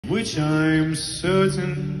which I'm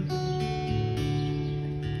certain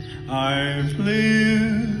I've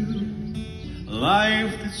lived a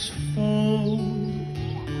life that's full.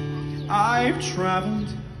 I've traveled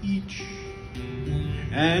each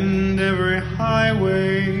and every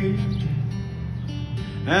highway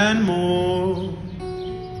and more,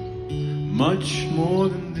 much more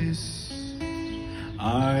than this.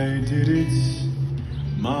 I did it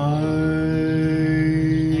my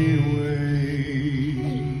way.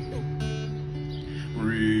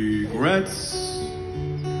 Regrets,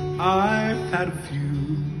 I've had a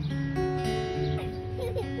few,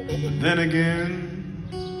 but then again,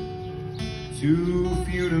 too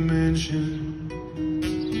few to mention.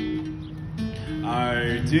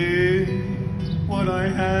 I did what I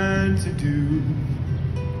had to do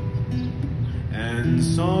and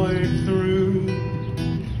saw it through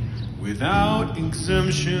without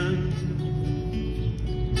exemption.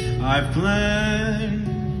 I've planned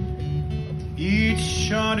each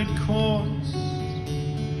charted course,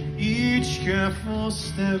 each careful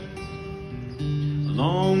step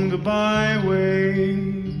along the byway,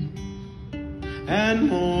 and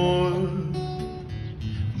more,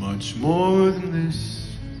 much more than this.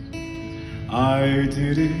 I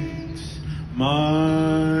did it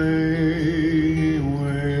my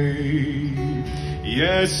way.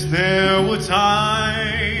 Yes, there were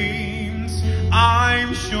times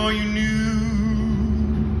I'm sure you knew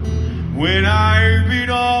when I bit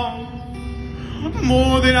off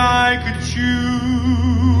more than I could chew.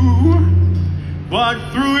 But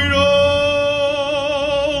through it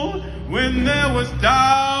all, when there was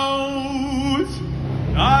doubt,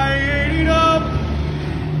 I ate it up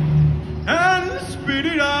and spit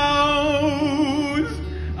it out.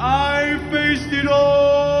 I faced it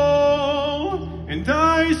all, and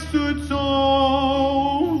I stood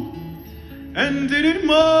tall and did it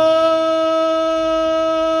my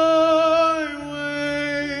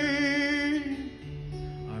way.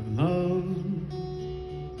 I've loved,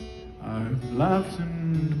 I've laughed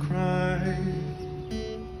and cried,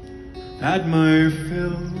 had my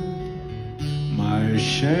fill, my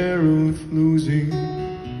share of losing.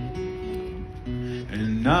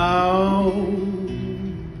 And now,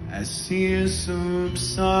 as tears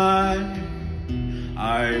subside,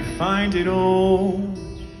 I find it all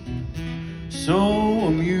so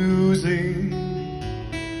amusing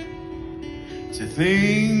to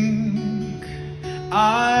think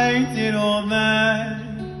I did all that.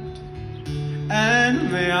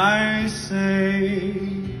 And may I say,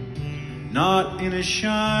 not in a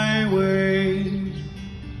shy way,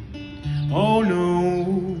 oh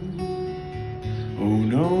no,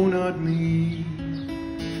 not me.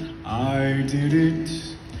 I did it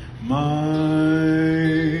my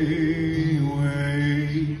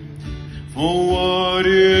way. For what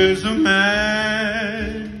is a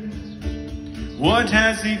man? What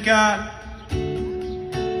has he got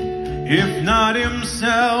if not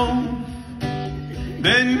himself?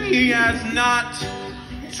 Then he has not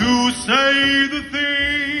to say the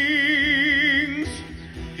things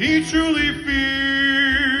he truly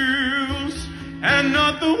feels, and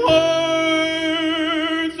not the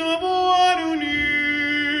words of one who kneels.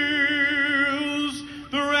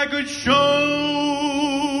 The record shows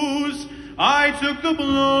I took the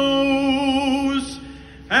blows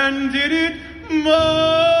and did it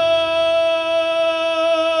my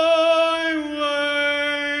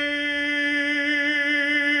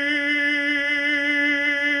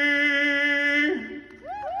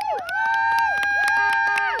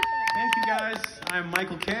I'm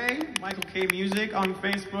Michael K. Michael K Music on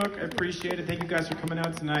Facebook. I appreciate it. Thank you guys for coming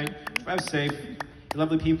out tonight. Drive safe. You're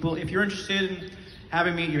lovely people. If you're interested in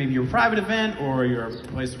having me, maybe your private event or your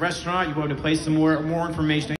place restaurant, you want to place some more information.